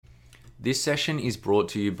This session is brought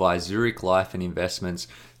to you by Zurich Life and Investments.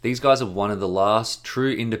 These guys are one of the last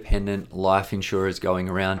true independent life insurers going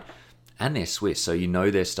around, and they're Swiss, so you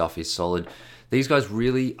know their stuff is solid. These guys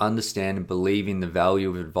really understand and believe in the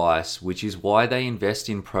value of advice, which is why they invest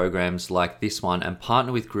in programs like this one and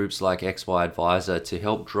partner with groups like XY Advisor to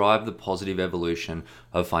help drive the positive evolution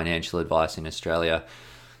of financial advice in Australia.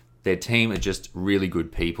 Their team are just really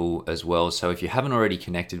good people as well, so if you haven't already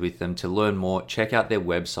connected with them, to learn more, check out their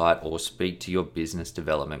website or speak to your business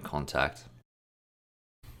development contact.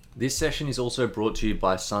 This session is also brought to you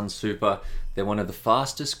by Sunsuper. They're one of the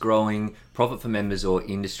fastest growing profit for members or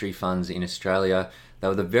industry funds in Australia. They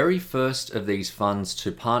were the very first of these funds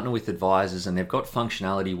to partner with advisors, and they've got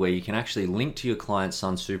functionality where you can actually link to your client's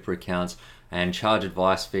Sunsuper accounts and charge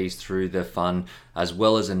advice fees through the fund, as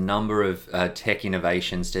well as a number of tech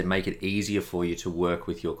innovations to make it easier for you to work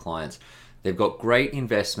with your clients. They've got great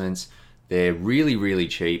investments. They're really, really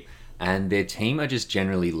cheap. And their team are just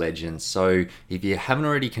generally legends. So if you haven't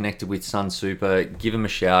already connected with Sunsuper, give them a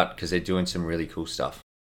shout because they're doing some really cool stuff.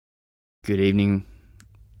 Good evening,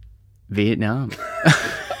 Vietnam.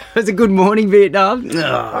 It's a good morning, Vietnam.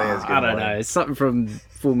 I don't know. It's something from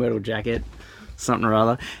Full Metal Jacket, something or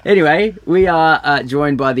other. Anyway, we are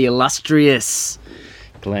joined by the illustrious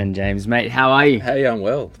Glenn James. Mate, how are you? Hey, I'm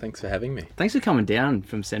well. Thanks for having me. Thanks for coming down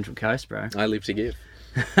from Central Coast, bro. I live to give.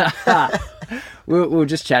 We were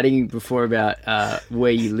just chatting before about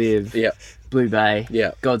where you live. Yep. Blue Bay.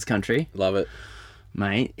 Yeah. God's country. Love it.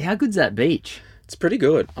 Mate, how good's that beach? It's pretty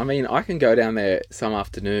good. I mean, I can go down there some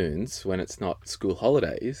afternoons when it's not school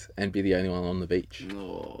holidays and be the only one on the beach.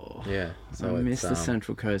 Oh, Yeah. So I miss the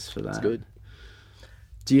Central Coast for that. It's good.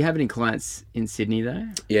 Do you have any clients in Sydney though?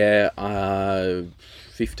 Yeah.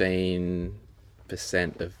 15%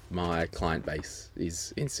 of my client base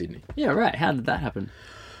is in Sydney. Yeah, right. How did that happen?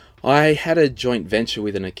 I had a joint venture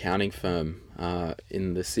with an accounting firm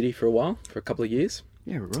in the city for a couple of years.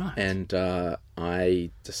 Yeah, right. And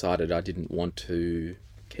I decided I didn't want to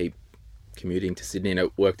keep commuting to Sydney, and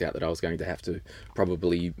it worked out that I was going to have to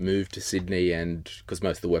probably move to Sydney, and because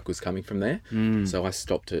most of the work was coming from there. So I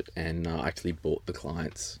stopped it and actually bought the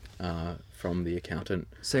clients from the accountant.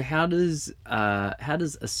 So how does a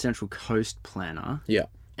Central Coast planner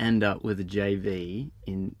end up with a JV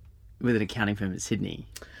with an accounting firm in Sydney?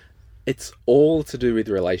 It's all to do with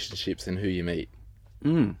relationships and who you meet.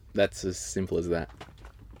 That's as simple as that.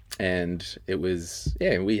 And it was,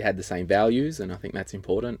 we had the same values, and I think that's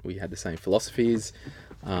important. We had the same philosophies,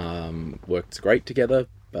 worked great together,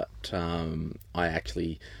 but I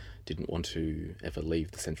actually didn't want to ever leave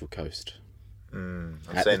the Central Coast.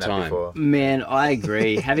 I've seen that before. Man, I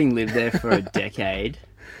agree. Having lived there for a decade,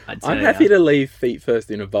 I'm happy to leave feet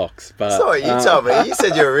first in a box, but... That's not what you told me. You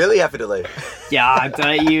said you were really happy to leave. Yeah,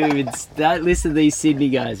 don't listen to these Sydney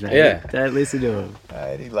guys, man. Yeah. Don't listen to them.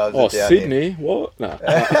 He loves it down Sydney? What? No.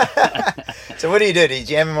 So what do? Do you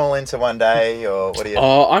jam them all into one day, or what do you...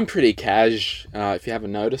 I'm pretty cash, if you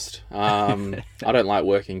haven't noticed. I don't like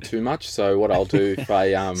working too much, so what I'll do if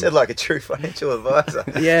I... Said like a true financial advisor.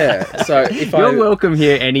 Yeah, so if You're welcome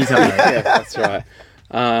here anytime. Yeah, that's right.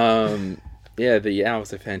 Yeah, the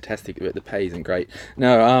hours are fantastic, but the pay isn't great.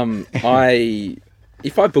 No,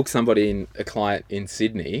 if I book somebody a client in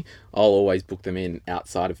Sydney, I'll always book them in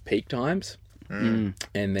outside of peak times, and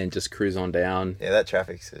then just cruise on down. Yeah, that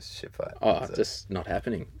traffic's just shit fight. Just not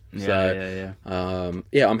happening. Yeah.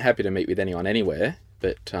 I'm happy to meet with anyone anywhere,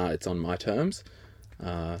 but it's on my terms.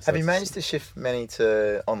 Have you managed to shift many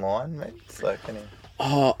to online, maybe? It's like any...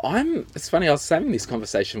 It's funny, I was having this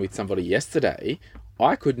conversation with somebody yesterday.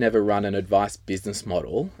 I could never run an advice business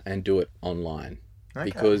model and do it online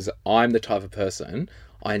because I'm the type of person,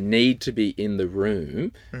 I need to be in the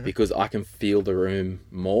room because I can feel the room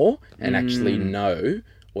more and actually know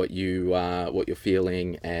what you're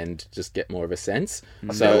feeling and just get more of a sense.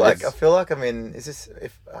 I feel like I'm in. Is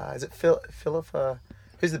it Philip?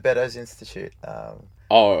 Who's the Beddoes Institute?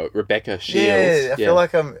 Rebecca Shields. Yeah, I feel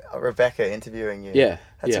like I'm Rebecca interviewing you. Yeah.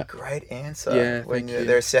 That's a great answer. Yeah, when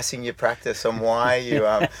they're assessing your practice on why you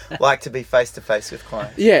like to be face to face with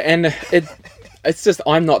clients. Yeah, and it's just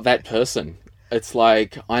I'm not that person. It's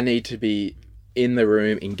like I need to be in the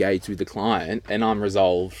room, engaged with the client, and I'm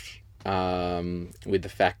resolved with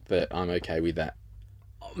the fact that I'm okay with that.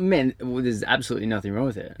 Man, there's absolutely nothing wrong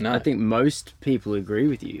with it. No. I think most people agree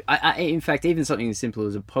with you. In fact, even something as simple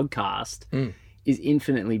as a podcast is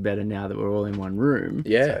infinitely better now that we're all in one room.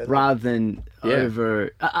 Yeah. Rather than over...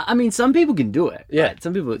 I mean, some people can do it. Yeah. Right?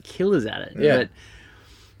 Some people are killers at it. Yeah. But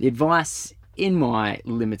the advice, in my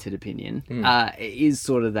limited opinion, is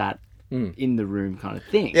sort of that in the room kind of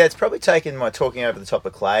thing. Yeah, it's probably taken my talking over the top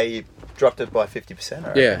of clay. You dropped it by 50%. I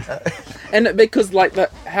reckon. Yeah. And because like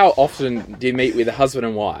that, how often do you meet with a husband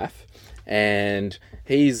and wife and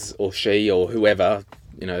he's or she or whoever,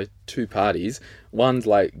 you know, two parties, one's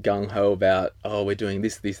like gung-ho about, oh, we're doing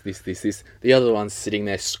this. The other one's sitting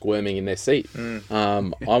there squirming in their seat.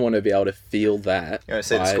 I want to be able to feel that. You want to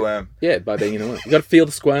see the squirm? Yeah, by being in the room. You got to feel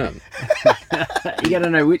the squirm. You got to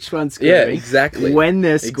know which one's squirming. Yeah, exactly. When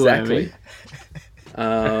they're squirming.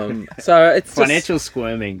 Exactly. So it's Financial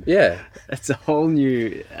squirming. Yeah. That's a whole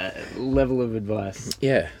new level of advice.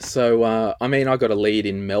 Yeah. So, I mean, I got a lead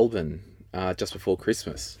in Melbourne just before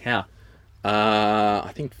Christmas. How?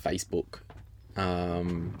 I think Facebook.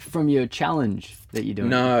 From your challenge that you're doing?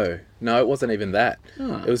 No, it wasn't even that.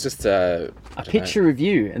 Oh. It was just a picture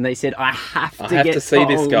review, and they said, I have to see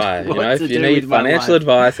this guy. You know, if you need my financial life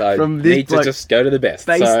advice, I from this need to bloke just go to the best.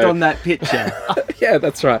 based So- on that picture. Yeah,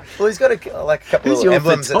 that's right. Well, he's got a couple Who's of your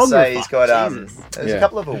emblems that say he's got. photographer? There's Yeah. a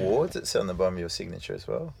couple of awards that sit on the bottom of your signature as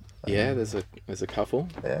well. Yeah, there's a couple.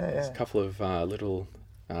 Yeah, There's a yeah. couple of little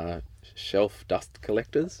shelf dust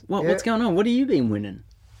collectors. What's going on? What have you been winning?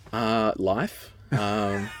 Life.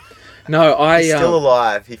 No, I He's still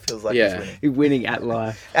alive. He feels like yeah. he's winning, You're winning at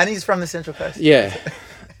life. and he's from the Central Coast. Yeah.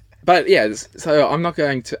 But yeah, so I'm not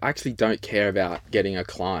going to, I actually don't care about getting a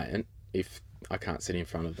client if I can't sit in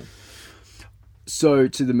front of them. So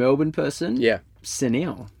to the Melbourne person, Yeah.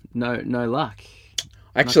 senile. No luck.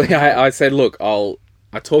 Actually, I said, look,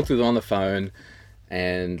 I talked to them on the phone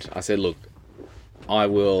and I said, look, I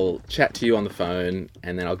will chat to you on the phone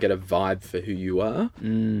and then I'll get a vibe for who you are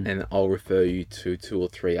and I'll refer you to 2 or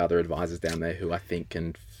 3 other advisors down there who I think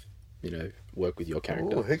can, you know, work with your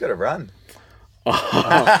character. Ooh, who got a run?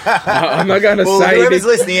 I'm not going to Well, say whoever's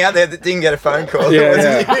this. listening out there that didn't get a phone call, Yeah,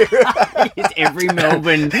 it wasn't you. It's every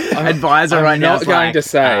Melbourne advisor I'm right now. not going to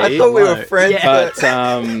say. I thought we were no. friends, Yeah.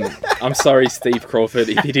 But I'm sorry, Steve Crawford,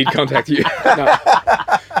 if he did contact you. No.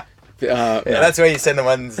 Yeah, that's where you send the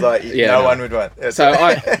ones like no one would want. So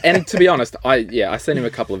and to be honest, I sent him a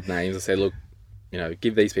couple of names. I said, look, you know,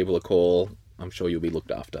 give these people a call. I'm sure you'll be looked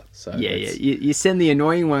after. So Yeah. You send the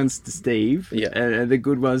annoying ones to Steve, Yeah. and the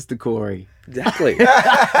good ones to Corey. Exactly.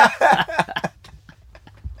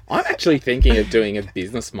 I'm actually thinking of doing a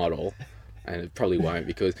business model, and it probably won't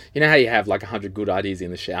because you know how you have like 100 good ideas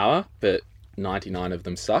in the shower, but 99 of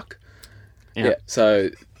them suck. Yeah. So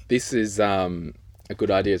this is a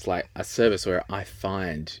good idea. It's like a service where I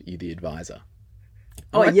find you the advisor.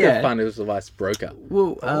 Oh, Like yeah. the financial advice broker.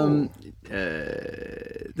 Well, there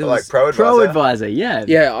Like was Pro Advisor? Pro Advisor, yeah.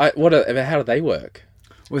 Yeah. How do they work?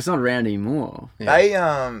 Well, it's not around anymore.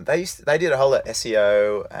 Yeah. They did a whole lot of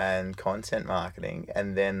SEO and content marketing,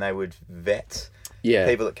 and then they would vet Yeah.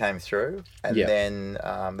 people that came through, and Yeah. then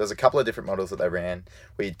there's a couple of different models that they ran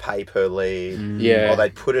where you'd pay per lead, Yeah. or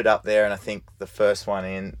they'd put it up there, and I think the first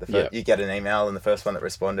one Yeah. you get an email, and the first one that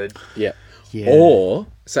responded. Yeah. Yeah. Or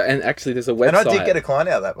and actually there's a website. And I did get a client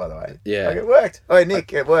out of that, by the way. Yeah. Like, it worked. Oh,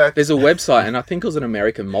 Nick, it worked. There's a website, and I think it was an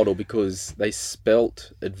American model because they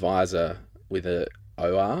spelt advisor with a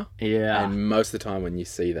OR. Yeah. And most of the time when you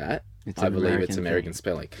see that, It's I an believe it's American American thing.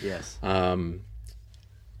 spelling. Yes.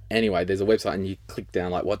 Anyway, there's a website and you click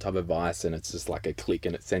down like what type of advice and it's just like a click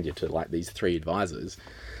and it sends you to like these 3 advisors.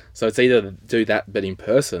 So it's either do that but in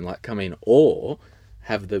person, like come in, or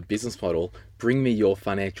have the business model, bring me your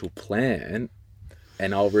financial plan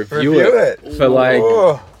and I'll review it for like,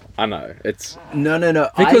 Whoa. I know, it's, No.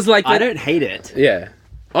 Because, like, I that- don't hate it. yeah.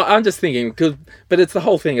 I'm just thinking, but it's the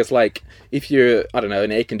whole thing. It's like if you're, I don't know,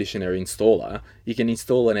 an air conditioner installer, you can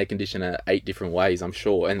install an air conditioner 8 different ways, I'm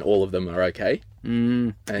sure, and all of them are okay.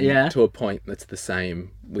 And yeah. to a point, that's the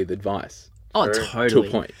same with advice. Oh, True. totally. To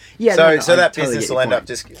a point. Yeah. So I that totally business get your will end up point.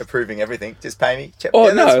 just approving everything. Just pay me. Oh,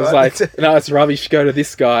 Yeah, no, that's it was fine. like, no, it's rubbish. Go to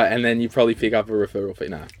this guy, and then you probably pick up a referral fee.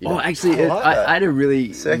 No. You Oh, don't. actually, I like that. I had a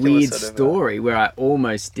really Circular weird sort of, story where I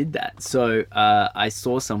almost did that. So I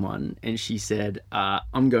saw someone and she said,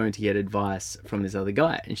 I'm going to get advice from this other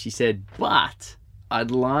guy. And she said, but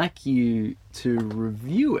I'd like you to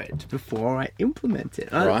review it before I implement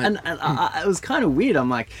it. Right. And it was kind of weird. I'm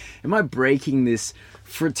like, am I breaking this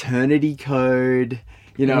fraternity code,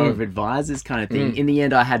 of advisors kind of thing? In the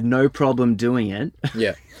end, I had no problem doing it.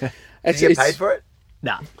 Yeah. Did you get paid for it?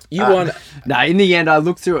 Nah. You want... No, in the end, I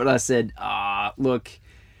looked through it and I said, look,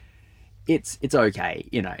 it's okay,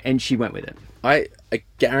 and she went with it. A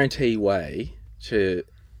guarantee way to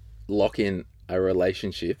lock in a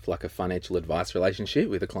relationship, like a financial advice relationship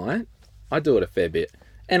with a client, I do it a fair bit.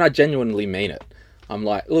 And I genuinely mean it. I'm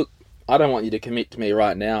like, look, I don't want you to commit to me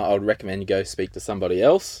right now. I would recommend you go speak to somebody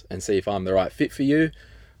else and see if I'm the right fit for you.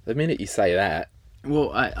 The minute you say that,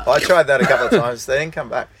 Well, I tried that a couple of times. They didn't come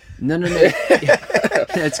back. No.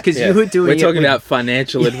 It's because you were doing. We're talking about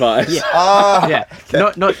financial advice. Yeah. Oh, Yeah,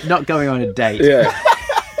 not going on a date. Yeah,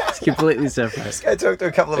 It's completely separate. go talk to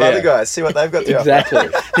a couple of Yeah. other guys, see what they've got to offer. exactly.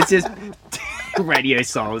 It's just radio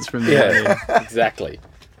silence from the audience. Yeah, exactly.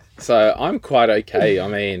 So I'm quite okay. I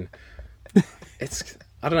mean,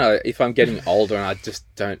 I don't know if I'm getting older and I just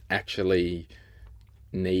don't actually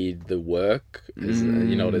need the work.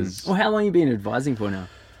 You know what is? Well, how long have you been advising for now?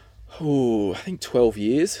 Oh, I think 12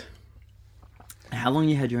 years. How long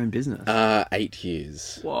you had your own business? 8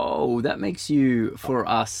 years. Whoa, that makes you, for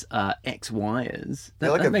us ex-wires,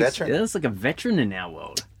 You're like a veteran. That's like a veteran in our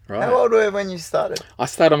world. Right. How old were you when you started? I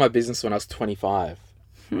started my business when I was 25.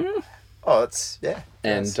 Oh, it's, yeah.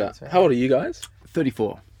 And That's how old are you guys?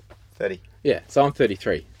 34. 30. Yeah, so I'm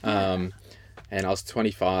 33. And I was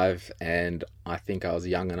 25, and I think I was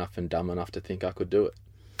young enough and dumb enough to think I could do it.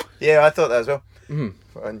 Yeah, I thought that as well.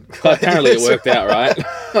 But apparently it worked out, right?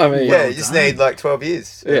 I mean, Yeah, you just need like 12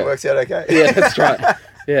 years. Yeah. It works out okay. yeah, that's right.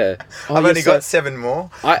 Yeah. Oh, I've yeah, only so- got 7 more.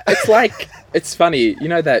 It's funny, you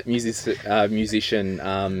know that musician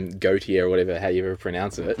Gautier or whatever, how you ever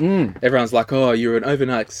pronounce it. Everyone's like, oh, you're an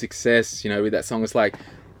overnight success, you know, with that song. It's like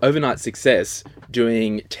overnight success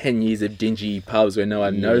doing 10 years of dingy pubs where no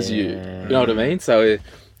one knows you. You know what I mean? So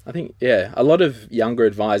I think, yeah, a lot of younger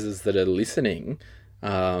advisors that are listening,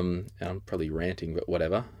 and I'm probably ranting, but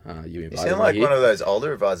whatever. You You invited sound me like here. one of those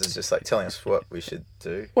older advisors just like telling us what we should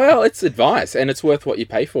do. Well, it's advice, and it's worth what you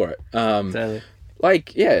pay for it. Totally.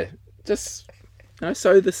 Like, yeah, just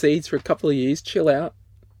sow the seeds for a couple of years, chill out,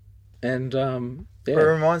 and It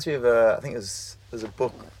reminds me of there's a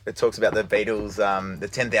book that talks about the Beatles, the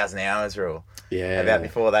 10,000 hours rule. yeah, About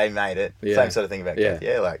before they made it. Yeah. Same sort of thing about Yeah.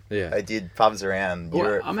 yeah, they did pubs around Well,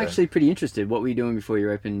 Europe. I'm for- actually pretty interested. What were you doing before you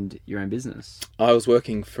opened your own business? I was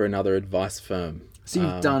working for another advice firm. So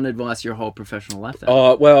you've done advice your whole professional life then?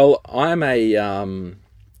 Oh well,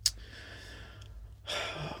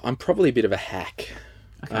 I'm probably a bit of a hack.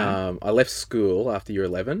 Okay. I left school after year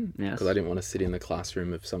 11 Yes. because I didn't want to sit in the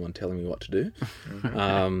classroom of someone telling me what to do.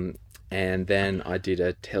 And then I did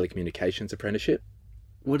a telecommunications apprenticeship.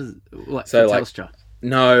 What is like So, for like- Telstra?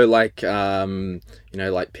 No, like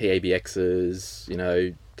like PABXs,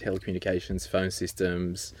 telecommunications, phone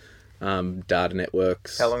systems, data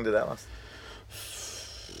networks. How long did that last?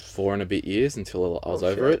 4 and a bit years until I was Oh,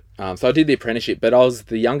 over shit. it. So I did the apprenticeship, but I was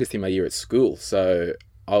the youngest in my year at school, so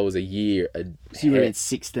I was a year ahead. So you were at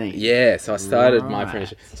 16. Yeah, so I started my Right.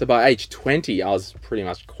 apprenticeship. So by age 20, I was pretty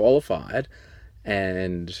much qualified,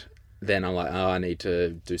 and then I'm like, oh, I need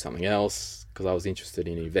to do something else because I was interested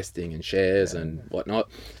in investing in shares and whatnot.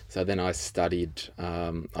 So then I studied,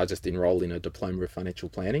 I just enrolled in a diploma of financial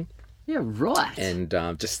planning Yeah, right. and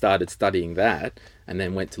just started studying that, and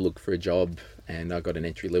then went to look for a job, and I got an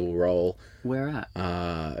entry-level role. Where at?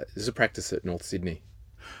 There's a practice at North Sydney.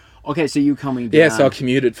 Okay, so you coming down. Yeah, so I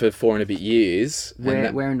commuted for 4 and a bit years. and Where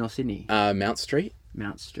that- where in North Sydney? Mount Street.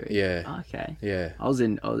 Mount Street. Yeah. Okay. Yeah.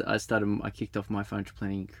 I kicked off my financial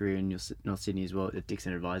planning career in North Sydney as well at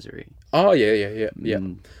Dixon Advisory. Oh, yeah.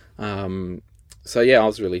 So yeah, I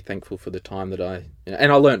was really thankful for the time that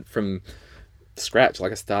and I learnt from scratch.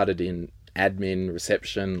 Like I started in admin,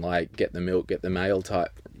 reception, like get the milk, get the mail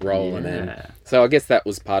type role, and Yeah. then so I guess that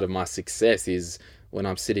was part of my success. Is when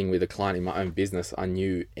I'm sitting with a client in my own business, I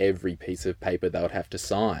knew every piece of paper they would have to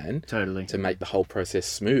sign Totally. to make the whole process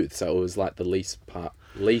smooth. So it was like the least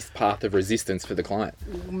path of resistance for the client.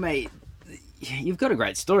 Mate, you've got a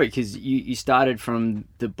great story because you started from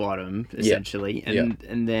the bottom essentially,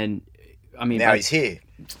 and then I mean Now he's here.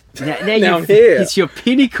 now I'm here. It's your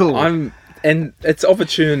pinnacle. And it's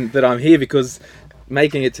opportune that I'm here because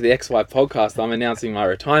making it to the XY podcast, I'm announcing my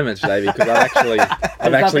retirement today because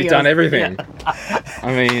I've actually done else. everything.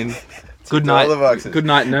 I mean, good all night, the boxes. good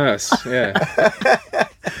night, nurse. Yeah,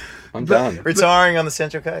 I'm done. Retiring on the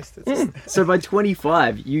Central Coast. It's So by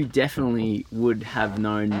 25, you definitely would have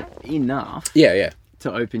known enough Yeah.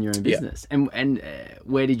 to open your own business. And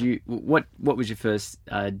where did you? What was your first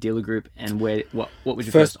dealer group? And what was your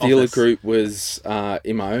First first dealer office? group was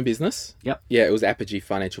in my own business. Yep. Yeah, it was Apogee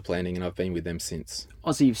Financial Planning, and I've been with them since.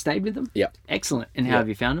 Oh, so you've stayed with them? Yep. Excellent. And how Yep. have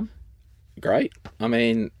you found them? Great. I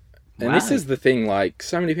mean, and this Wow. is the thing, like,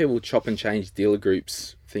 so many people chop and change dealer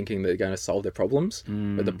groups thinking they're going to solve their problems,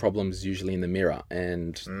 but the problem's usually in the mirror,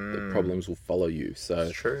 and the problems will follow you. So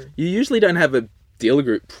true. you usually don't have a dealer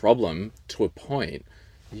group problem to a point.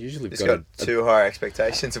 You usually Just got got too high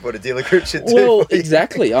expectations of what a dealer group should do. well, for you.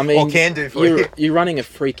 exactly. I mean, Or can do for you. You're running a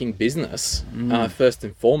freaking business, first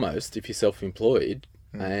and foremost, if you're self-employed,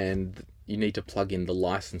 and you need to plug in the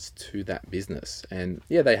license to that business. And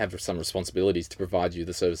yeah, they have some responsibilities to provide you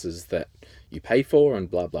the services that you pay for and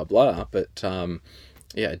blah, blah, blah. But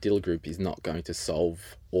yeah, a dealer group is not going to solve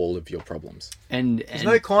all of your problems. And There's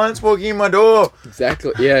no clients walking in my door.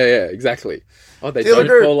 Exactly. Yeah, exactly. Oh, they Dealer don't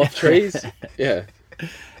group. fall off trees? Yeah.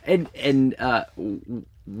 And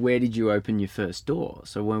where did you open your first door?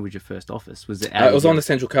 So when was your first office? Was it It was on the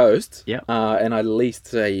Central Coast. Yep. And I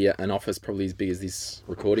leased an office probably as big as this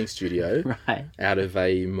recording studio Right. out of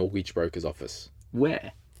a mortgage broker's office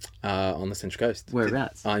Where? on the Central Coast.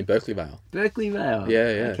 Whereabouts? In Berkeley Vale. Berkeley Vale.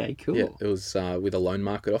 Yeah. Okay, cool. Yeah, it was with a loan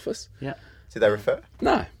market office. Yeah. Did they refer?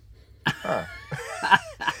 No.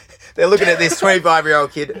 They're looking at this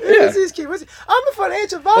 25-year-old kid. Who's this kid? What's he? I'm a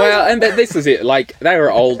financial advisor. Well, and this was it. Like, they were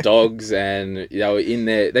old dogs and, you know, in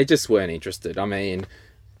there, they just weren't interested. I mean,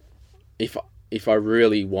 if I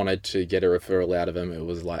really wanted to get a referral out of them, it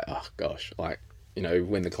was like, oh, gosh. Like, you know,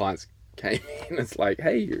 when the clients came in, it's like,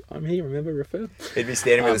 hey, I'm here, remember, refer? He'd be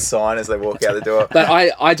standing with a sign as they walk out the door. But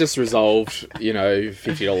I just resolved, you know,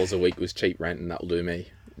 $50 a week was cheap rent and that'll do me.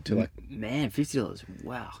 To like, Man, $50.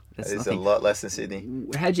 Wow. That's That is a nothing. lot less than Sydney.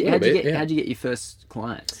 How'd you get your first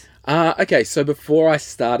clients? Okay, so before I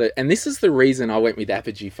started, and this is the reason I went with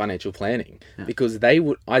Apogee Financial Planning, because I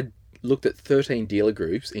looked at 13 dealer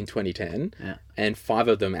groups in 2010, and 5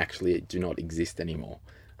 of them actually do not exist anymore.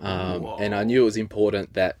 And I knew it was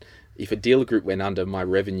important that if a dealer group went under, my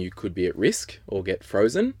revenue could be at risk or get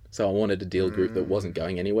frozen. So I wanted a dealer group that wasn't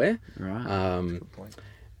going anywhere. Right. Good point.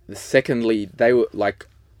 Secondly, they were like,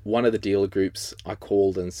 one of the dealer groups, I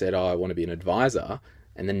called and said, oh, I want to be an advisor.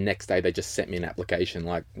 And the next day they just sent me an application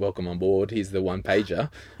like, welcome on board, here's the one pager.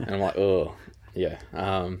 And I'm like, oh, yeah.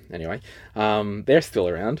 Anyway, they're still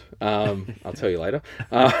around. I'll tell you later.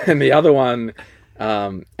 And the other one,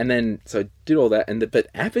 and then, so I did all that. But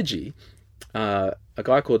Apogee, a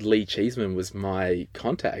guy called Lee Cheeseman was my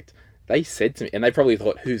contact. They said to me, and they probably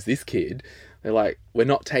thought, who's this kid? They're like, we're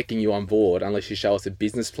not taking you on board unless you show us a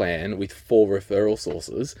business plan with 4 referral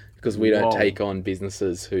sources, because we don't take on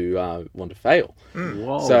businesses who want to fail.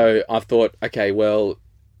 Whoa. So I thought, okay, well,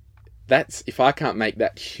 that's, if I can't make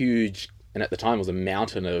that huge, and at the time it was a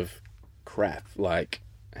mountain of crap, like,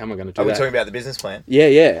 how am I going to do Are we that? talking about the business plan?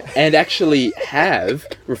 Yeah. And actually have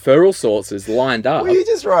referral sources lined up. Well, you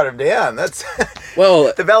just write them down. That's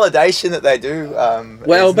Well, the validation that they do.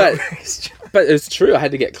 Well, is not but- very strong. but it's true. I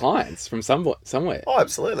had to get clients from somewhere. Oh,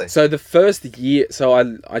 absolutely. So the first year, so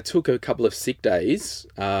I took a couple of sick days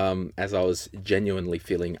as I was genuinely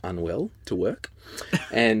feeling unwell to work,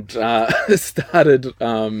 and started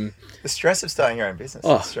The stress of starting your own business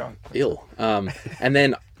is strong. ill. And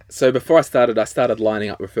then, so before I started lining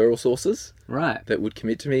up referral sources Right. that would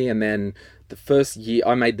commit to me, and then the first year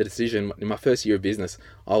I made the decision in my first year of business,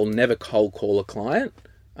 I'll never cold call a client.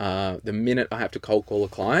 The minute I have to cold call a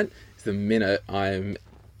client is the minute I'm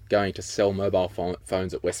going to sell mobile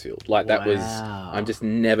phones at Westfield. Like that was, Wow. I'm just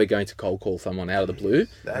never going to cold call someone out of the blue.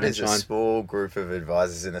 That and is a try and- small group of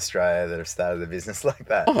advisors in Australia that have started a business like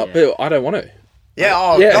that. Oh, but I don't want to.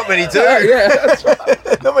 Yeah, Yeah. not many do. Yeah, that's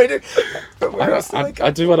right. Not many do. But where else do they I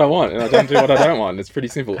come? do what I want and I don't do what I don't want. It's pretty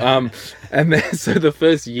simple. And then, so the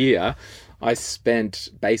first year I spent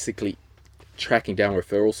basically tracking down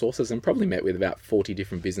referral sources and probably met with about 40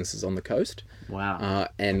 different businesses on the coast. Wow.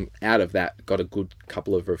 And out of that, got a good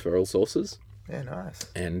couple of referral sources. Yeah, nice.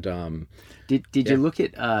 And Did you look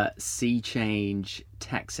at sea change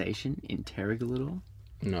taxation in Terrigal at all?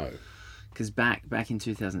 no. Because back in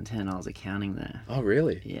 2010, I was accounting there. Oh,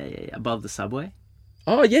 really? Yeah. Above the subway.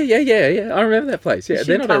 Oh, yeah. I remember that place. Yeah, You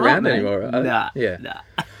they're should not come around up, anymore. mate. Nah. Yeah.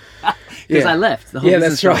 Because I left. The whole Yeah,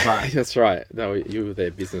 business that's fell right. apart. That's right. No, you were their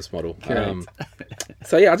business model. Correct.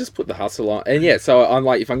 So yeah, I just put the hustle on, and yeah, so I'm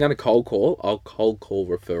like, if I'm going to cold call, I'll cold call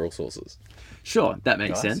referral sources. Sure, that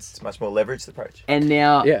makes Nice. sense. It's much more leveraged approach. And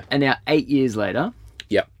now, Yeah. 8 years later,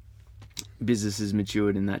 Yep. business has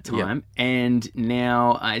matured in that time, and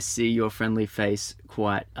now I see your friendly face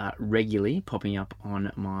quite regularly popping up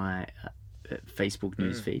on my Facebook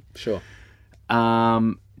newsfeed. Sure.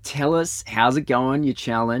 Tell us, how's it going? Your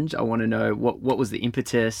challenge. I want to know what was the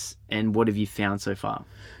impetus and what have you found so far?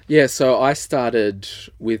 Yeah, so I started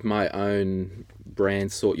with my own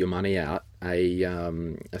brand, Sort Your Money Out, a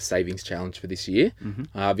savings challenge for this year,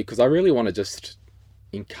 because I really want to just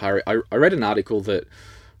encourage. I read an article that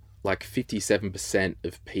like 57%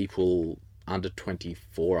 of people under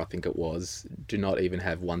 24, I think it was, do not even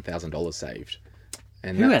have $1,000 saved.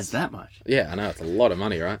 And Who that's- has that much? Yeah, I know, it's a lot of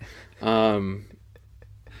money, right?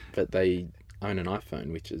 But they own an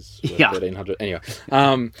iPhone, which is Yeah. $1,300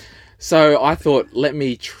 anyway. So I thought, let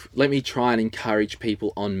me try and encourage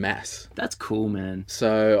people en masse. That's cool, man.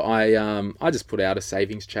 So I just put out a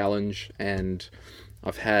savings challenge, and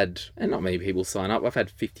I've had, and not many people sign up. I've had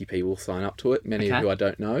 50 people sign up to it, many Okay. who I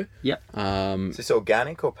don't know. Yep. Is this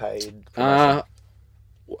organic or paid?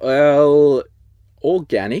 Well,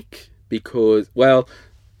 organic because, well,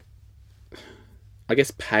 I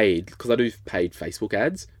guess paid, because I do paid Facebook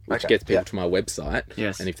ads, which Okay, gets people yeah. to my website.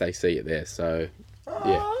 Yes. And if they see it there, so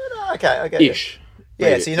yeah, Oh, no, okay, I get it. ish.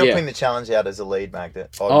 Yeah, Maybe, so you're not yeah. putting the challenge out as a lead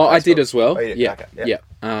magnet. Oh, I did as well. Oh, you did? Yeah, Okay,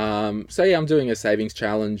 yeah. So yeah, I'm doing a savings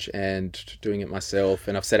challenge and doing it myself,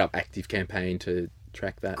 and I've set up Active Campaign to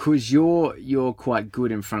track that. Because you're quite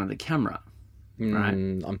good in front of the camera. Right.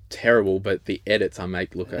 I'm terrible, but the edits I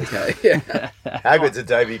make look okay. Yeah. How good's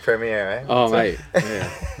Adobe Premiere, eh? Oh, mate. Yeah.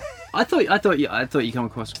 I thought you come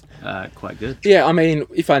across quite good. Yeah, I mean,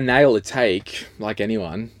 if I nail a take, like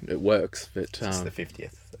anyone, it works. But It's the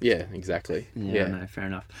 50th. yeah, exactly. Yeah, no, fair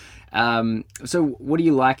enough. So what do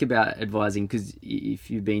you like about advising? Because if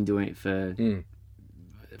you've been doing it for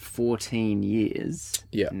 14 years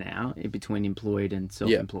Yeah. now, in between employed and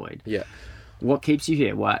self-employed, Yeah. what keeps you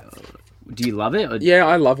here? Why do you love it? Or... Yeah,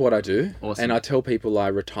 I love what I do. Awesome. And I tell people I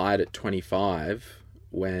retired at 25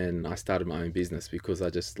 when I started my own business because I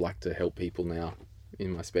just like to help people now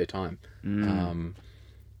in my spare time.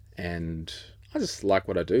 And I just like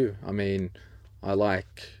what I do. I mean, I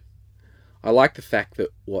like the fact that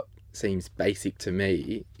what seems basic to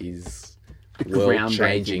me is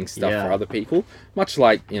world-changing Groundbreaking, stuff yeah. for other people. Much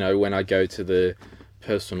like, you know, when I go to the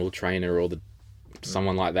personal trainer or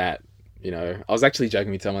someone like that, you know, I was actually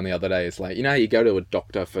joking with someone the other day. It's like, you know, you go to a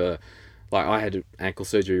doctor for, like, I had ankle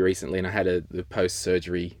surgery recently and I had the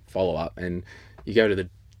post-surgery follow-up, and you go to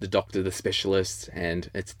the doctor, the specialist, and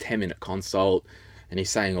it's a 10-minute consult, and he's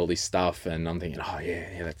saying all this stuff, and I'm thinking, oh,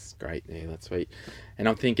 yeah, that's great. Yeah, that's sweet. And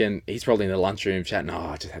I'm thinking, he's probably in the lunchroom chatting, oh,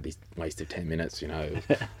 I just had this wasted 10 minutes, you know.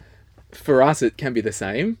 For us, it can be the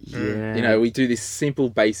same. Yeah. You know, we do this simple,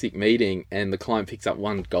 basic meeting, and the client picks up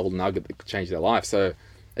one gold nugget that could change their life. So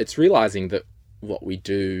it's realizing that what we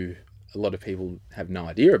do, a lot of people have no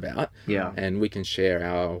idea about. Yeah. And we can share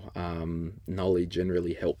our knowledge and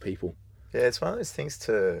really help people. Yeah, it's one of those things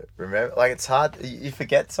to remember. Like, it's hard. You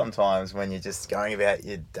forget sometimes when you're just going about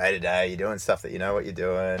your day-to-day, you're doing stuff that you know what you're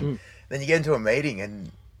doing. Then you get into a meeting and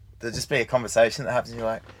there'll just be a conversation that happens and you're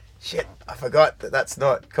like, shit, I forgot that that's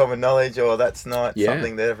not common knowledge, or that's not Yeah.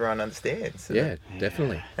 something that everyone understands. Yeah,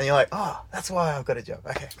 definitely. And you're like, oh, that's why I've got a job.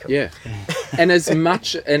 Okay, cool. Yeah. And as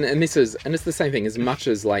much, and it's the same thing, as much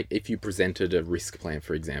as, like, if you presented a risk plan,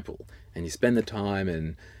 for example, and you spend the time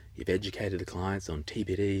and you've educated the clients on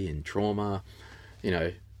TBD and trauma, you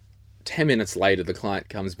know, 10 minutes later, the client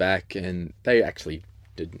comes back and they actually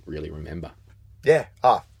didn't really remember. Yeah.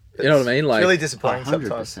 Oh, You know what I mean? Like, it's really disappointing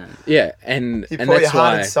sometimes. 100%. yeah. And You and pour your that's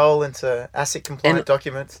heart why, and soul into ASIC compliant And-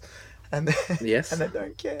 documents, and they, Yes. and they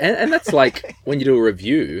don't care. and that's like, when you do a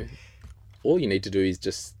review, all you need to do is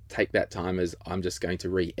just take that time as, I'm just going to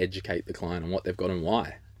re-educate the client on what they've got and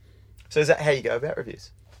why. So is that how you go about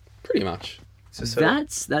reviews? Pretty much. So sort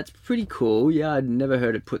of- That's pretty cool. Yeah, I'd never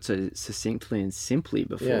heard it put so succinctly and simply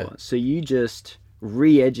before. Yeah. So you just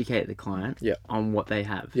re-educate the client Yeah. on what they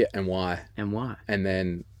have Yeah. And why? and why. And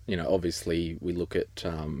then, you know, obviously we look at,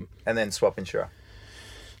 and then swap insurer.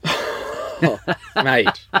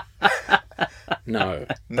 mate, no,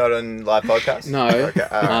 Not on live podcast? no,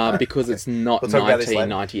 Okay. because it's not We'll talk about this later.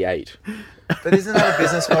 1998. But isn't that a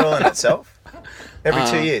business model in itself? Every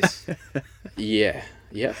 2 years. Yeah,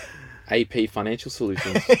 yeah. AP Financial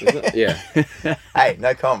Solutions, is it? Yeah, Hey,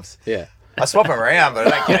 no comms. yeah. I swap them around, but I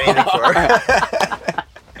don't get anything for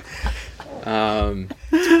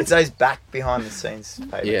it. It's those back behind the scenes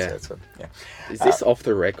payments. Yeah. That's what, yeah. Is this off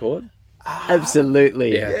the record?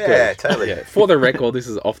 Absolutely. Yeah, Yeah, good. totally. Yeah, for the record, this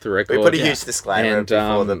is off the record. We put a huge disclaimer And,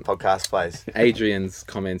 before the podcast plays. Adrian's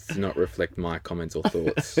comments do not reflect my comments or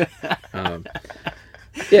thoughts.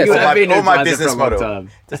 Yeah, You so have been an all my advisor business for a long model time.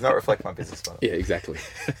 does not reflect my business model. yeah, exactly.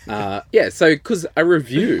 Yeah, so because a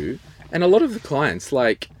review, and a lot of the clients,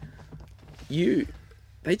 like,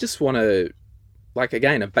 they just want to, like,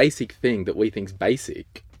 again, a basic thing that we think's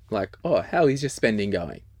basic, like, oh, how is your spending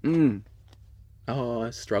going? Oh, I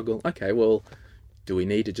struggle. Okay, well, do we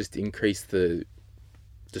need to just increase the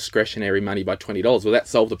discretionary money by $20? Will that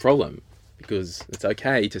solve the problem? Because it's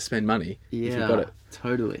okay to spend money if you've got Yeah, it.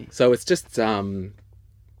 totally. So it's just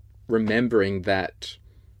remembering that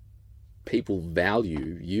people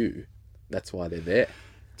value you. That's why they're there.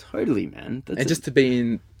 Totally, man. That's And just to be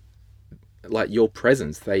in, like, your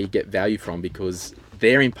presence, they get value from, because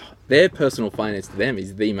their personal finance to them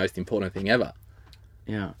is the most important thing ever.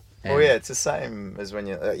 Yeah. Well, yeah, it's the same as when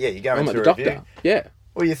you go I'm into a a doctor. review. Yeah.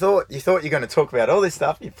 Well, you thought you're going to talk about all this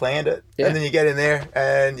stuff. You planned it, Yeah. and then you get in there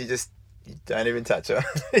and you don't even touch it.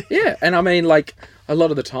 Yeah, and I mean, like, a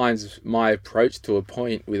lot of the times my approach to a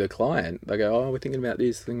point with a client, they go, oh, we're thinking about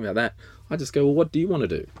this, thinking about that. I just go, well, what do you want to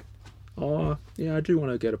do? Oh, yeah, I do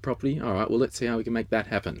want to get a property. All right, well, let's see how we can make that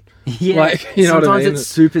happen. Yeah. Like, you know Sometimes what I mean? it's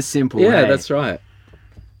super simple. Yeah, hey? that's right.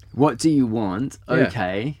 What do you want? Yeah.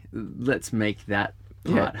 Okay, let's make that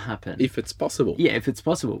part happen. If it's possible. Yeah, if it's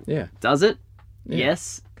possible. Yeah. Does it? Yeah.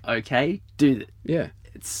 Yes. Okay. Do that. Yeah.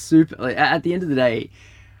 It's super. Like, at the end of the day,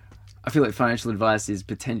 I feel like financial advice is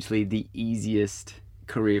potentially the easiest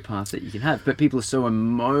career path that you can have. But people are so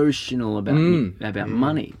emotional about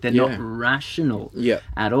money. They're not rational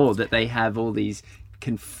at all. That they have all these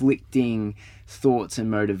conflicting thoughts and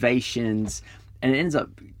motivations, and it ends up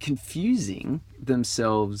confusing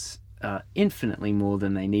themselves infinitely more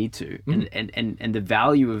than they need to. And the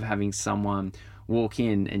value of having someone walk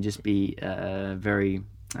in and just be very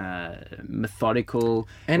methodical,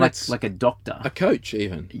 and like a doctor, a coach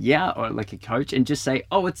even. Yeah, or like a coach, and just say,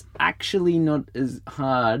 oh, it's actually not as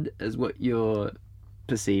hard as what you're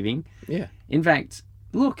perceiving. Yeah. In fact,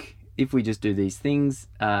 look, if we just do these things,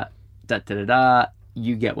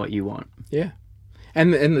 you get what you want. Yeah.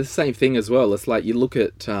 And the same thing as well. It's like you look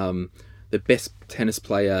at the best tennis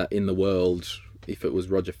player in the world, if it was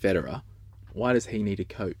Roger Federer, why does he need a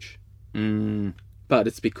coach? But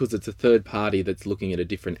it's because it's a third party that's looking at a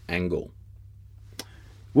different angle.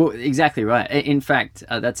 Well, exactly right. In fact,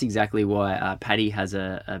 that's exactly why Paddy has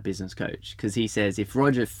a business coach, because he says if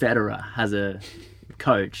Roger Federer has a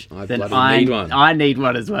coach, then I need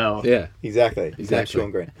one as well. Yeah, exactly.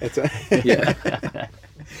 Sean Green. Yeah.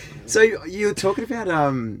 So you're talking about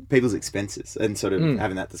people's expenses and sort of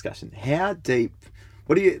having that discussion. How deep?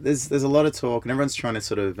 What do you? There's a lot of talk, and everyone's trying to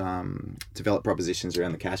sort of develop propositions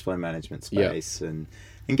around the cash flow management space and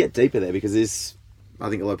get deeper there, because I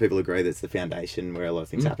think a lot of people agree that's the foundation where a lot of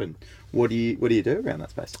things happen. What do you do around that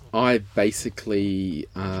space? I basically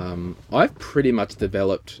I've pretty much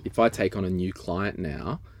developed. If I take on a new client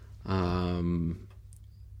now,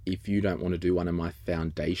 if you don't want to do one of my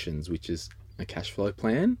foundations, which is a cash flow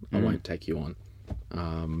plan, I won't take you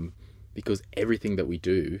on. Because everything that we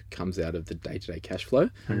do comes out of the day-to-day cash flow.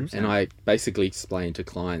 100%. And I basically explain to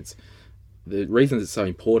clients the reason it's so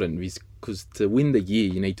important is because to win the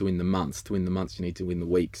year, you need to win the months. To win the months, you need to win the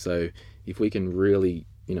week. So if we can really,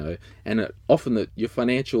 and often that your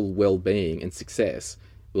financial well-being and success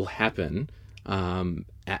will happen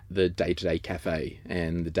at the day-to-day cafe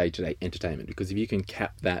and the day-to-day entertainment. Because if you can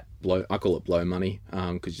cap that I call it blow money,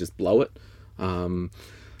 because you just blow it.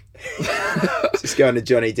 Just going to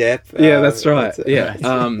Johnny Depp. Yeah, that's right. Yeah.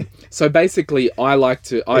 So basically, I like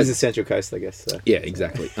to. It's the Central Coast, I guess. So. Yeah,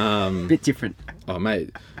 exactly. Bit different. Oh,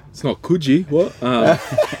 mate, it's not Coogee. What?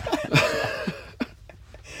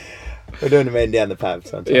 We're doing a man down the pub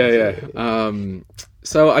sometimes. Yeah.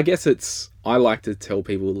 So I guess I like to tell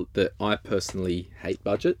people that I personally hate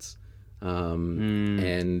budgets,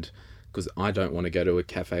 and because I don't want to go to a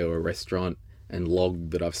cafe or a restaurant and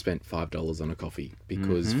log that I've spent $5 on a coffee,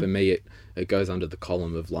 because for me it goes under the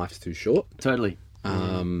column of life's too short. Totally.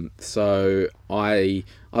 So I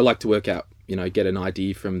like to work out, get an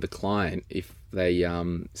idea from the client if they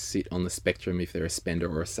sit on the spectrum, if they're a spender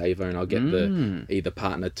or a saver, and I'll get either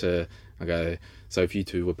partner to. I go, so if you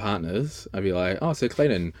two were partners, I'd be like, oh, so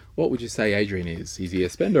Clayton, what would you say Adrian is? Is he a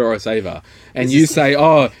spender or a saver? And you say,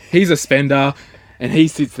 oh, he's a spender. And he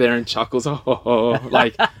sits there and chuckles,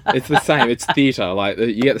 like, it's the same, it's theatre, like,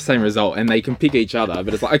 you get the same result, and they can pick each other,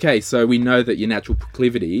 but it's like, okay, so we know that your natural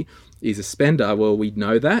proclivity is a spender, well, we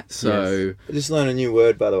know that, so... Yes. I just learned a new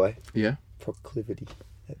word, by the way. Yeah? Proclivity.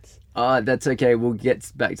 That's okay, we'll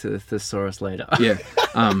get back to the thesaurus later. Yeah.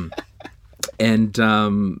 And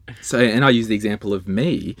I use the example of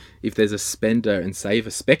me. If there's a spender and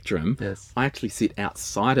saver spectrum, I actually sit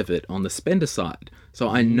outside of it on the spender side. So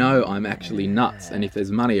I know I'm actually nuts, and if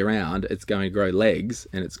there's money around, it's going to grow legs,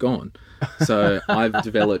 and it's gone. So I've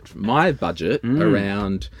developed my budget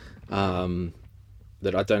around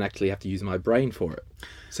that I don't actually have to use my brain for it.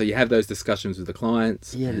 So you have those discussions with the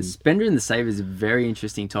clients. Yeah, the spender and the saver is a very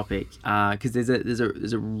interesting topic, because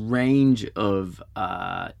there's a range of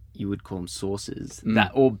you would call them sources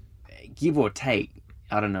that all give or take.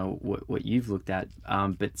 I don't know what you've looked at,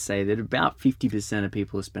 but say that about 50% of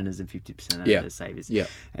people are spenders and 50% are savers. Yeah.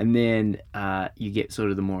 And then you get sort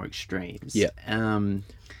of the more extremes. Yeah.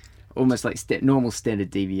 Almost like normal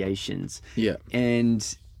standard deviations. Yeah.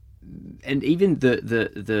 And and even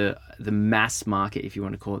the mass market, if you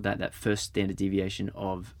want to call it that first standard deviation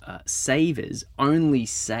of savers only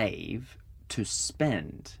save to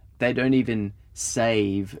spend. They don't even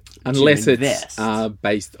save unless to invest. it's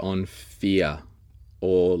based on fear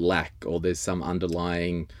or lack, or there's some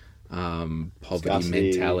underlying poverty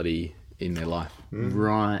Scarcity. mentality in their life.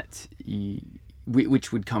 Right.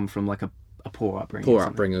 Which would come from like a poor upbringing. Poor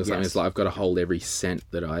upbringing or something. Yes. It's like I've got to hold every cent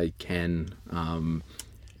that I can,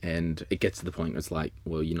 and it gets to the point where it's like,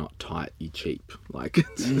 well, you're not tight, you're cheap. Like,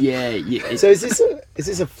 Yeah. So is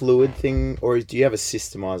this a fluid thing, or do you have a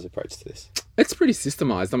systemized approach to this? it's pretty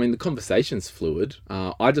systemized. I mean, the conversation's fluid.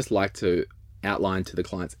 I just like to outline to the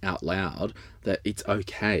clients out loud that it's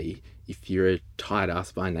okay if you're a tight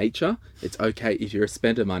ass by nature. It's okay if you're a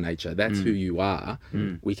spender by nature. That's who you are.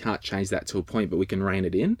 We can't change that to a point, but we can rein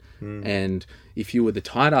it in. And if you were the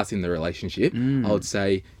tight ass in the relationship, I would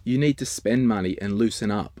say you need to spend money and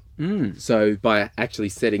loosen up. So by actually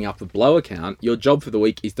setting up a blow account, your job for the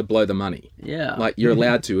week is to blow the money. Yeah. Like, you're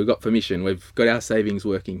allowed to. We've got permission. We've got our savings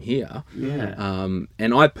working here. Yeah.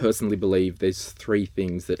 And I personally believe there's 3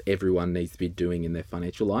 things that everyone needs to be doing in their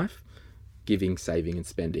financial life: giving, saving, and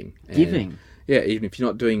spending. And Giving. yeah, even if you're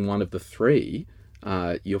not doing one of the 3,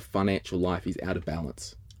 your financial life is out of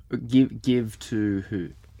balance. Give to who?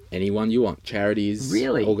 Anyone you want. Charities,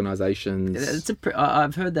 Really? organisations.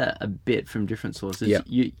 I've heard that a bit from different sources. Yeah.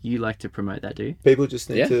 You like to promote that, do you? People just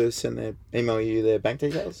need Yeah. to email you their bank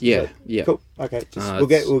details. Is Yeah, that- yeah. Cool. Okay.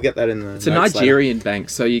 We'll get that in the. It's a notes later. Nigerian bank,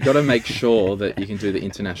 so you got to make sure that you can do the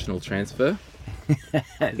international transfer.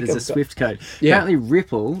 There's a SWIFT code. Yeah. Apparently,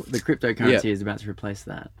 Ripple, the cryptocurrency, Yeah. is about to replace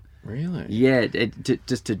that. Really? Yeah,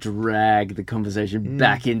 just to drag the conversation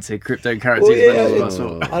back into cryptocurrency. Well, as yeah, much as it's-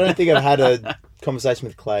 possible. I don't think I've had a conversation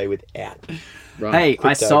with Clay without. Right. Hey,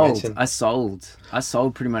 Crypto mention. I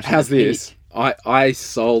sold pretty much. at How's the peak. this? I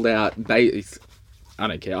sold out. I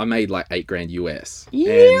don't care. I made like $8,000 US.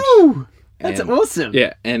 Ew! That's and- awesome.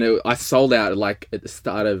 Yeah, and I sold out like at the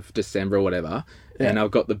start of December or whatever. And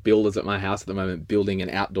I've got the builders at my house at the moment building an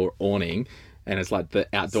outdoor awning, and it's like the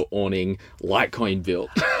outdoor awning Litecoin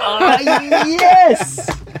built. Yes.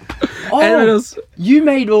 And it Oh, was, you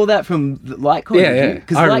made all that from Litecoin, Yeah, yeah.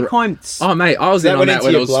 Because I- Litecoin. oh mate, I was in That on went that into when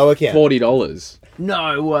it your was blow account? $40.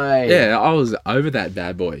 No way. Yeah, I was over that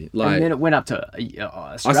bad boy. Like, And then it went up to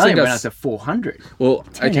Australian went up to 400. well,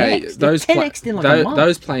 10x. okay, They're those 10x in like a month.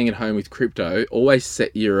 those playing at home with crypto always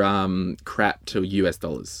set your crap to US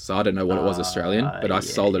dollars. So I don't know what it was Australian, but I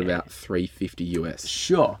sold it about $350 US.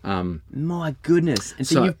 Sure. My goodness. And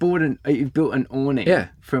so, so- you've built an awning Yeah.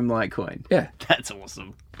 from Litecoin. Yeah, That's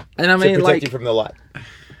awesome. and I To mean, protect like, you from the light.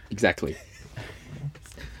 exactly.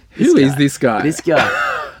 Who is this guy? This guy.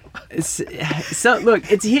 So look,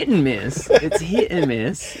 it's hit and miss. It's hit and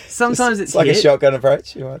miss. Sometimes It's like a hit. shotgun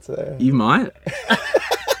approach. You might say. You might.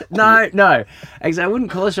 No. Actually, I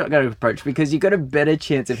wouldn't call it a shotgun approach because you got a better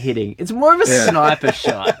chance of hitting. It's more of a Yeah. sniper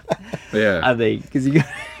shot, Yeah. I think, because you got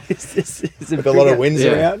it's Like a lot of bigger- winds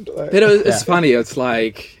Yeah. around. Like, But it's funny. It's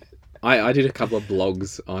like I did a couple of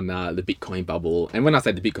blogs on the Bitcoin bubble, and when I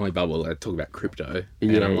say the Bitcoin bubble, I talk about crypto,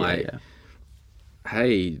 and I'm like,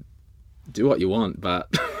 hey, do what you want, but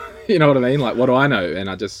you know what I mean? Like, what do I know? And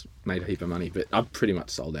I just made a heap of money, but I'm pretty much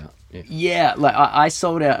sold out. Yeah, Yeah, like I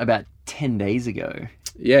sold out about 10 days ago.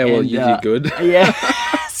 yeah well, And, you did good. Yeah.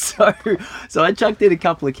 So I chucked in a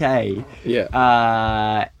couple of K. Yeah.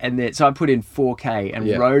 And then so I put in 4K and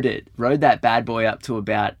Yeah. rode that bad boy up to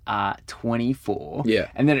about 24. Yeah.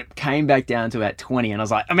 And then it came back down to about 20 and I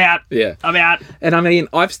was like, I'm out. Yeah. I'm out. And I mean,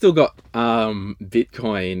 I've still got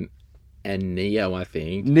Bitcoin and Neo, I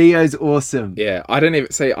think. Neo's awesome. Yeah, I don't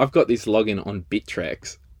even see. I've got this login on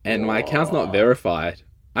Bittrex, and my account's not verified.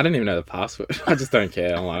 I don't even know the password. I just don't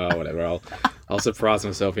care. I'm like, oh, whatever. I'll surprise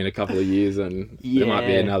myself in a couple of years, and there might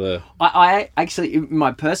be Yeah. another. I actually,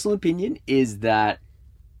 my personal opinion is that,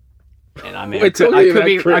 and I mean, We're talking about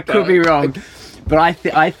I crypto. could be wrong, but I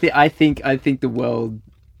think the world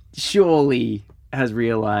surely has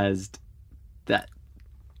realized that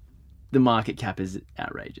the market cap is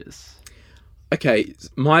outrageous. Okay,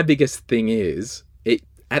 my biggest thing is it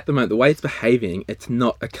at the moment the way it's behaving. It's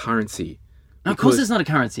not a currency. Of course, Because- it's not a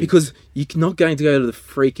currency. Because you're not going to go to the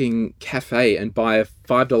freaking cafe and buy a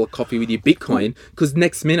 $5 coffee with your Bitcoin, because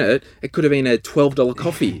next minute it could have been a $12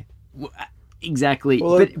 coffee. Exactly.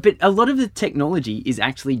 Well, but a lot of the technology is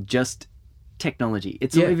actually just technology.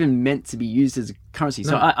 It's not Yeah. even meant to be used as a currency.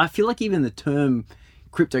 So No. I feel like even the term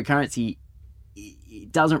cryptocurrency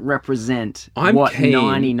doesn't represent I'm what keen,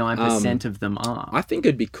 99% of them are. I think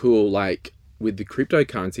it'd be cool, like with the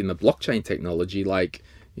cryptocurrency and the blockchain technology, like,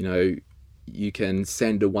 you know, you can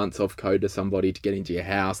send a once-off code to somebody to get into your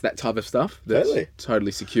house, that type of stuff. That's Totally.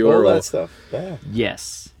 totally secure. All that stuff. Yeah.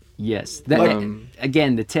 Yes. That,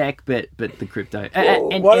 again, the tech, but the crypto.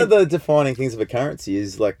 One of the defining things of a currency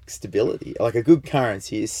is like stability. Like a good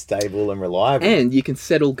currency is stable and reliable. And you can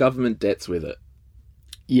settle government debts with it.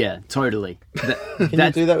 Yeah, totally. Can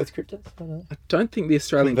you do that with crypto? I don't know. I don't think the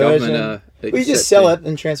Australian Conversion. government are... We just sell it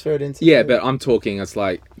and transfer it into... Yeah, but I'm talking, it's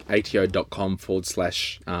like ato.com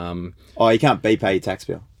 / Oh, you can't pay your tax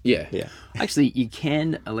bill. yeah, Actually, you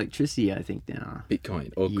can electricity, I think, now.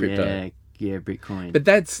 Bitcoin or crypto. Yeah, Bitcoin. But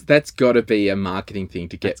that's got to be a marketing thing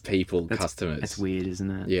to get customers. That's weird, isn't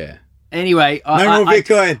it? Yeah. Anyway, No more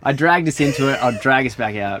Bitcoin. I dragged us into it. I'll drag us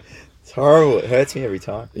back out. It's horrible. It hurts me every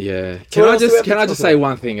time. Yeah. What Can I else do we have just to talk say about?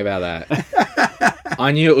 one thing about that?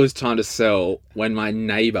 I knew it was time to sell when my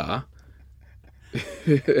neighbour,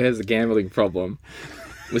 who has a gambling problem,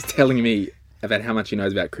 was telling me about how much he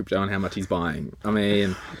knows about crypto and how much he's buying. I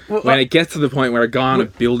mean, when it gets to the point where a guy on a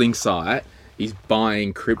building site is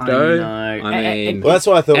buying crypto, I know. I mean, Well, that's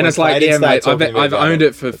why I thought. and when it's like, Clayton yeah, mate, started talking I've about owned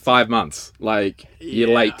it for 5 months. Like, you're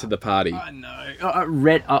late to the party. I know.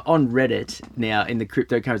 On Reddit now in the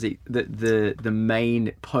cryptocurrency, the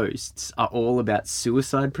main posts are all about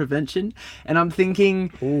suicide prevention, and I'm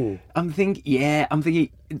thinking,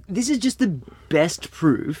 this is just the best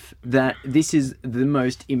proof that this is the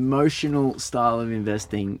most emotional style of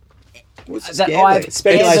investing What's that gambling? I've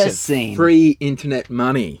Speculation. ever seen. Free internet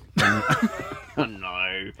money. Oh,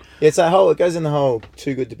 no. It's a whole. It goes in the whole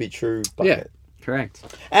too good to be true bucket. Correct.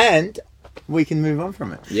 And we can move on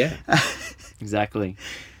from it. Yeah. Exactly.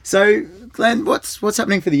 So, Glenn, what's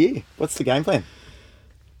happening for the year? What's the game plan?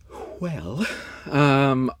 Well,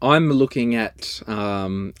 I'm looking at.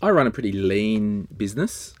 I run a pretty lean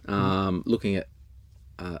business. Looking at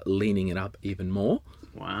leaning it up even more,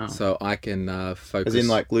 Wow. so I can focus. As in,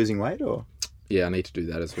 like losing weight, or yeah, I need to do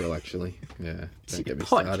that as well. Actually, yeah. Don't get me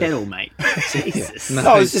Pot started. kettle, mate. Jesus. No,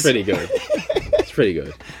 Oh, it's it's just- pretty good. It's pretty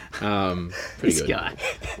good. Pretty This good. guy.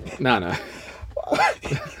 No.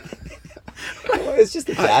 it's just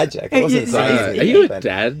a dad joke. I wasn't saying Are anything. you a but-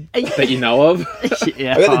 dad that you know of?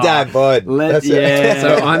 Yeah. I got the dad bod. That's it. Yeah.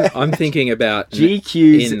 So I'm thinking about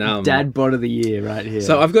GQ's in, dad bod of the year right here.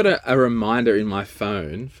 So I've got a reminder in my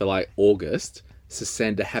phone for like August to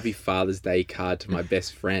send a Happy Father's Day card to my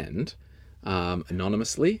best friend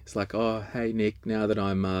anonymously. It's like, oh, hey Nick, now that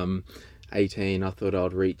I'm 18, I thought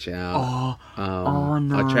I'd reach out. Oh,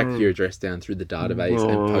 no. I tracked your address down through the database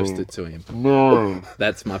and post it to him. No.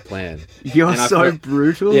 That's my plan. You're And I so forgot-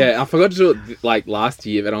 brutal. Yeah, I forgot to do it like last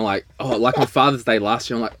year, but I'm like, oh, like on Father's Day last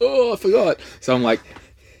year, I'm like, oh, I forgot. So I'm like,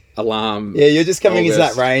 alarm. Yeah, you're just coming into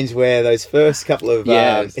that August. range where those first couple of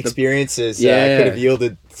Yeah, it's the- experiences could Yeah. have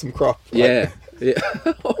yielded some crop. Like, Yeah.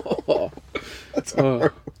 Oh,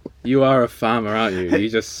 you are a farmer, aren't you? You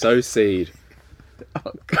just sow seed.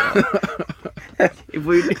 If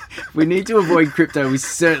we need to avoid crypto, we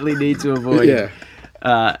certainly need to avoid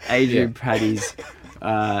Adrian Paddy's.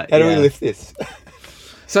 How do we lift this?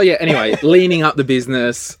 So yeah, anyway, leaning up the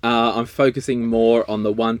business, I'm focusing more on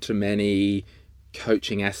the one-to-many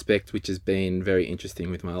coaching aspect, which has been very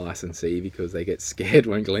interesting with my licensee because they get scared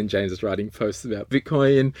when Glenn James is writing posts about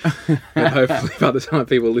Bitcoin. But hopefully by the time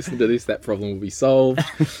people listen to this, that problem will be solved.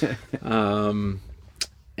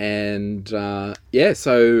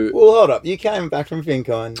 So... Well, hold up. You came back from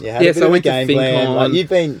FinCon. You had a bit so I of a went to game plan. FinCon. Like, you've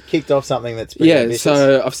been kicked off something that's pretty ambitious.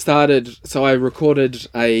 So I've started. So I recorded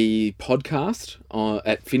a podcast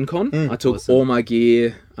at FinCon. I took all my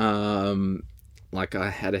gear. Like I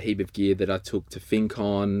had a heap of gear that I took to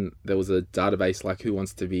FinCon. There was a database like who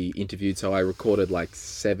wants to be interviewed. So I recorded like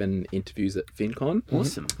 7 interviews at FinCon.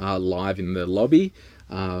 Awesome. Live in the lobby.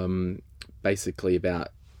 Basically about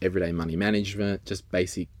everyday money management, just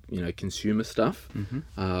basic, consumer stuff.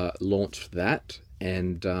 Launched that,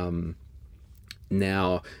 and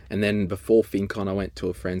then before FinCon, I went to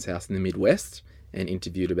a friend's house in the Midwest and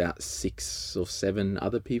interviewed about 6 or 7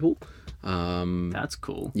 other people. That's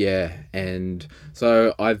cool. Yeah, and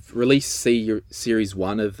so I've released series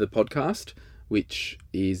 1 of the podcast, which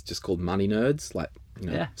is just called Money Nerds, like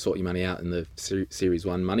sort your money out in the series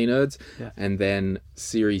 1 Money Nerds. Yeah. And then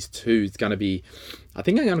series 2 is going to be, I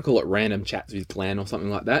think I'm going to call it Random Chats with Glenn or something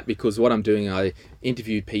like that, because what I'm doing, I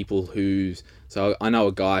interviewed people so I know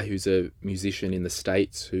a guy who's a musician in the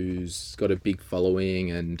States who's got a big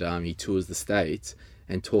following, and he tours the States,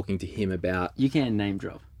 and talking to him about, You can name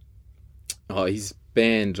drop. his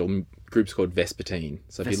band or group's called Vespertine.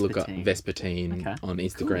 So if you look up Vespertine. Vespertine on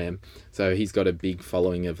Instagram, so he's got a big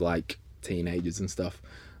following of like teenagers and stuff.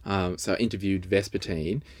 So I interviewed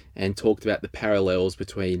Vespertine and talked about the parallels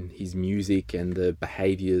between his music and the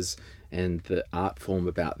behaviours and the art form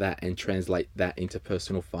about that, and translate that into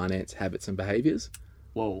personal finance habits and behaviors.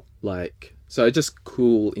 Whoa, Like, so just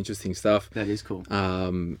cool, interesting stuff. that is cool.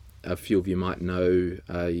 A few of you might know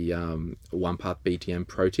a One Path BTM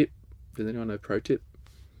Pro Tip. Does anyone know Pro Tip?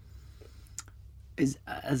 Is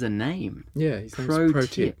as a name. Yeah, his name's Pro Pro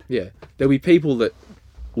Tip. Tip. Yeah, there'll be people that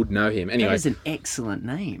would know him. Anyway, That is an excellent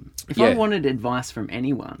name. If Yeah. I wanted advice from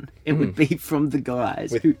anyone, it would be from the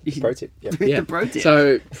guys With who Pro Tip, yeah. with the Pro Tip.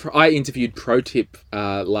 So I interviewed Pro Tip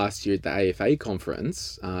last year at the AFA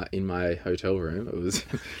conference in my hotel room. It was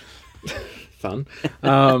fun.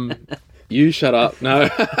 You shut up. No.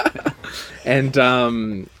 And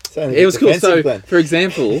it was cool. So, for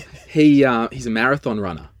example, he's a marathon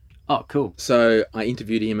runner. Oh, cool. So I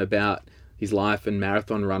interviewed him about his life and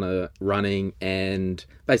marathon running and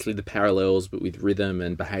basically the parallels but with rhythm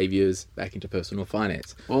and behaviors back into personal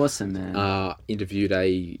finance. Awesome, man. Interviewed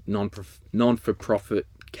a non-for-profit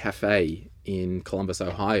cafe in Columbus,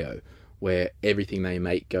 Ohio, where everything they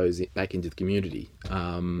make goes back into the community.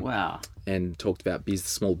 Wow. And talked about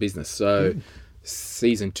small business. So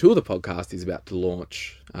season 2 of the podcast is about to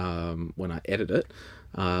launch when I edit it.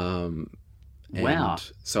 Wow.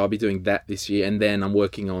 So I'll be doing that this year. And then I'm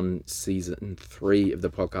working on season 3 of the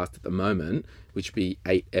podcast at the moment, which will be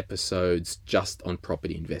 8 episodes just on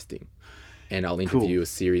property investing. And I'll interview a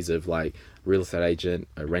series of like real estate agent,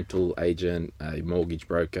 a rental agent, a mortgage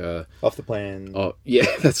broker. Off the plan. Oh, yeah,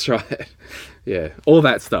 that's right. Yeah, all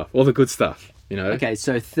that stuff, all the good stuff, you know? Okay,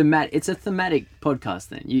 so it's a thematic podcast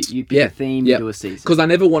then. You pick a theme, you do a season. Because I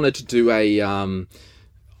never wanted to do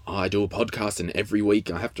I do a podcast and every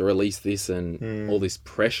week I have to release this and all this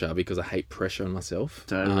pressure, because I hate pressure on myself.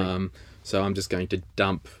 Totally. So I'm just going to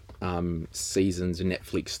dump seasons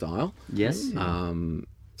Netflix style. Yes.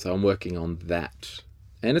 So I'm working on that,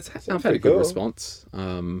 and I've had a pretty good cool. response.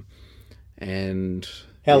 And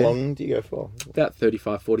How long do you go for? about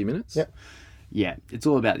 35-40 minutes. Yeah. Yeah, it's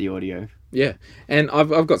all about the audio. Yeah, and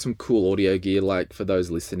I've got some cool audio gear, like for those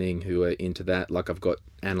listening who are into that. Like I've got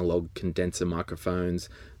analog condenser microphones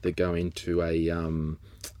that go into a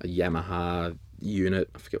Yamaha unit,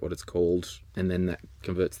 I forget what it's called, and then that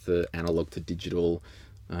converts the analog to digital.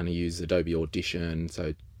 And I use Adobe Audition,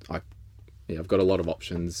 so I've got a lot of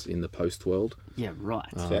options in the post world. Yeah, right.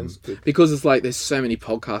 Sounds good. Because it's like there's so many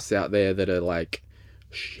podcasts out there that are like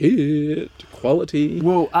shit quality.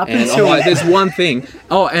 Well, up and until- I'm like, there's one thing.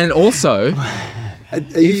 Oh, and also,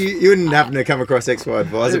 You wouldn't happen to come across XY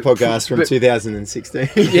Advisor podcast from 2016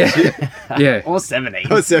 yeah. or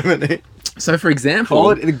 17. or 17. So for example,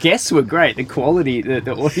 Quality, the guests were great. The quality,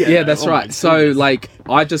 the audio. yeah, that's oh my right. So goodness. like,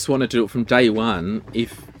 I just want to do it from day one.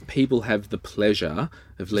 If people have the pleasure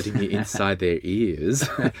of letting me inside their ears,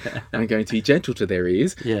 I'm going to be gentle to their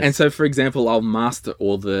ears. Yes. And so, for example, I'll master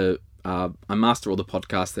all the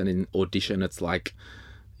podcasts, and in Audition, it's like,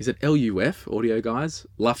 is it LUF audio guys?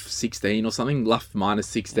 LUF 16 or something? LUF minus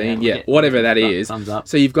 16? Yeah, whatever that is. Thumbs up.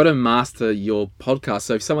 So you've got to master your podcast.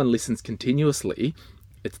 So if someone listens continuously,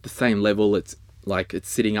 it's the same level. It's like it's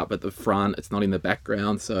sitting up at the front. It's not in the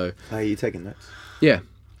background. So Are you taking notes? yeah.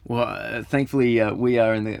 Well, thankfully, we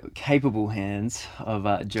are in the capable hands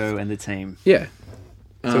of Joe and the team. Yeah.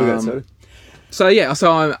 So we got sorted. So yeah,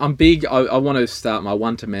 so I'm big. I want to start my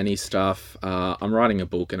one-to-many stuff. I'm writing a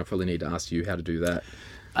book, and I probably need to ask you how to do that.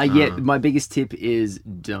 Yeah, my biggest tip is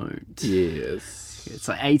don't. Yes. It's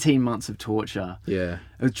like 18 months of torture. Yeah.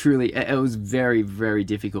 It was very, very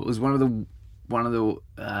difficult. It was one of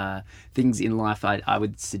the things in life I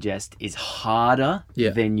would suggest is harder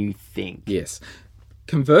than you think. Yes.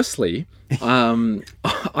 Conversely,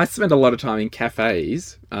 I spend a lot of time in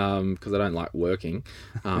cafes because I don't like working,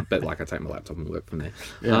 but like I take my laptop and work from there.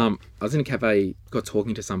 I was in a cafe, got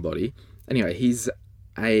talking to somebody. Anyway, he's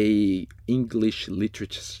a English,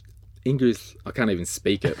 I can't even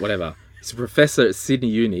speak it, whatever. He's a professor at Sydney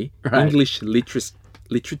Uni, Right. English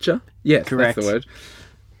literature. Yes, Correct. that's the word.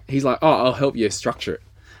 He's like, oh, I'll help you structure it.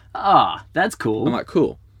 Ah, that's cool. I'm like,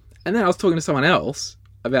 cool. And then I was talking to someone else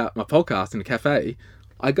about my podcast in a cafe.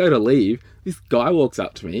 I go to leave. This guy walks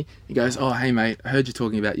up to me. He goes, oh, hey, mate, I heard you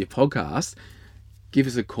talking about your podcast. Give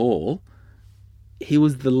us a call. He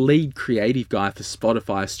was the lead creative guy for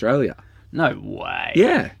Spotify Australia. No way.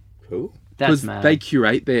 Yeah. Cool. That's Because mad. they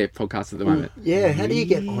curate their podcast at the moment. Yeah, how do you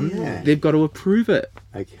get on there? They've got to approve it.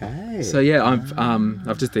 Okay. So, yeah,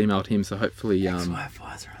 I've just emailed him. So hopefully... XY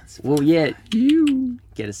Advisor on Spotify. Well, yeah, you...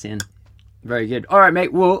 get us in. Very good. All right,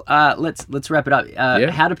 mate. Well, let's wrap it up.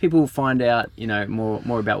 How do people find out,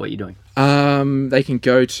 more about what you're doing? They can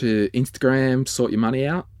go to Instagram, Sort Your Money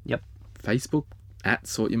Out. Yep. Facebook,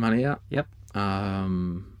 @Sort Your Money Out. Yep.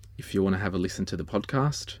 if you want to have a listen to the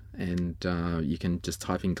podcast, and you can just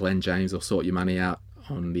type in Glenn James or Sort Your Money Out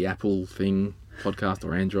on the Apple thing, podcast,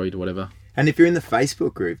 or Android or whatever. And if you're in the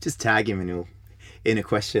Facebook group, just tag him and he'll in a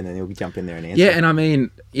question and he'll jump in there and answer. Yeah, and I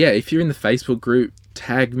mean, if you're in the Facebook group,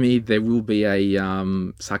 tag me. There will be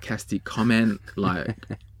a sarcastic comment like,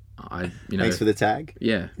 Thanks for the tag.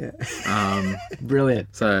 Yeah.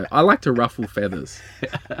 Brilliant. So I like to ruffle feathers.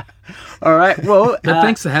 All right. Well, But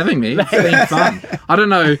thanks for having me. It's been fun. I don't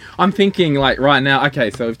know. I'm thinking like right now.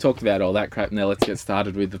 Okay, so we've talked about all that crap. Now let's get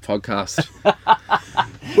started with the podcast.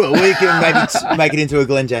 Well, we can maybe make it into a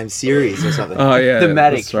Glenn James series or something. Oh yeah,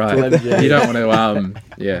 Thematic. that's right. You don't want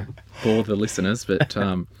to bore the listeners, but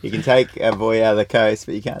you can take a boy out of the coast,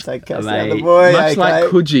 but you can't take coast out of the Mate, boy. much like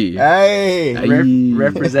Coogee. Hey.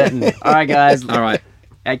 representing. All right, guys. All right.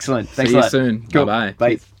 Excellent. Thanks See a you lot. soon. Cool.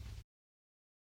 Bye-bye. Bye.